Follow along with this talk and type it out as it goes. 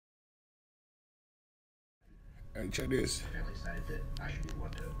Hey, check this.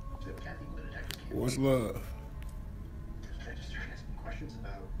 What's love?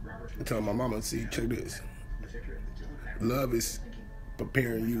 I tell my mama, see, check this. Love is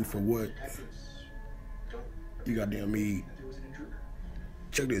preparing you for what you goddamn need.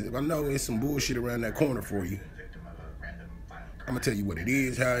 Check this. If I know there's some bullshit around that corner for you, I'm gonna tell you what it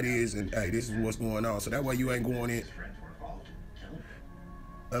is, how it is, and hey, this is what's going on. So that way you ain't going in.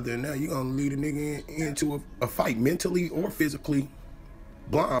 Other than that, you gonna lead a nigga into a fight, mentally or physically,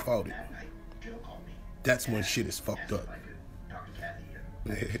 blindfolded. That's when shit is fucked up.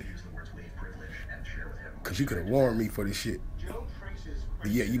 Cause you could have warned me for this shit. But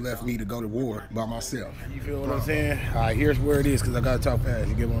yeah, you left me to go to war by myself. You feel what I'm saying? All right, here's where it is, because I got to talk fast.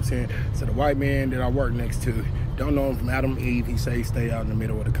 You get what I'm saying? So the white man that I work next to, don't know him from Adam Eve. He say stay out in the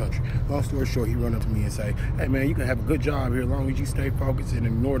middle of the country. Long story short, he run up to me and say, hey, man, you can have a good job here as long as you stay focused and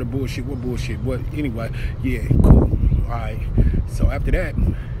ignore the bullshit. What bullshit? What? Anyway, yeah, cool. All right. So after that,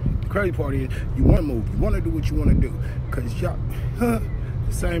 the crazy part is you want to move. You want to do what you want to do. Because y'all, the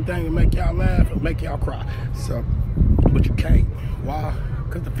same thing will make y'all laugh or make y'all cry. So, but you can't. Why?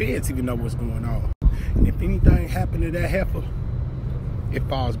 Because the feds even know what's going on. And if anything happened to that heifer, it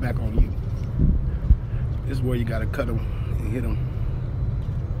falls back on you. This is where you got to cut them and hit them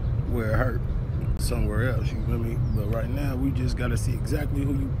where it hurt. Somewhere else, you feel me? But right now, we just got to see exactly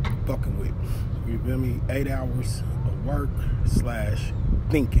who you fucking with. You feel me? 8 hours of work /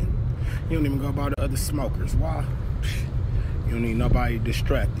 thinking. You don't even go about the other smokers. Why? You don't need nobody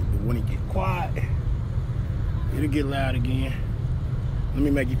distracted. But when it get quiet, it'll get loud again. Let me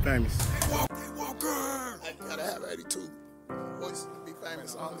make you famous. Walker! I gotta have 82 voices to be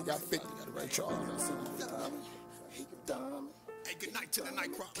famous. I only got 50. Gotta Ray Charles. Hey, good night to the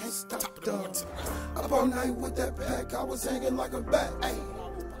night crowd. Can't stop top of the morning. Up all night with that pack, I was hanging like a bat. Hey,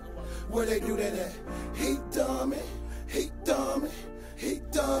 where they do that at? He dummy, he dummy, he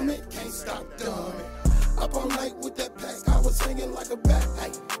dummy. Can't stop dummy. Up all night with that pack, I was hanging like a bat.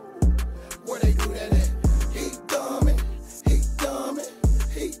 Hey, where they do that at? He dummy, he dummy.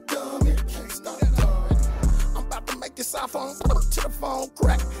 He dummy, can't stop dummy. I'm about to make this iPhone to the phone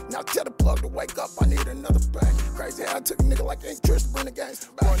crack. Now tell the plug to wake up, I need another bag. Crazy how I took a nigga like ain't Trish to bring the gangs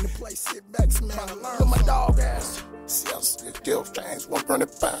back. Going to play, sit back, smell, learn my dog ass. See, still strange, won't run it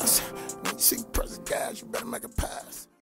fast. When you see present guys, you better make a pass.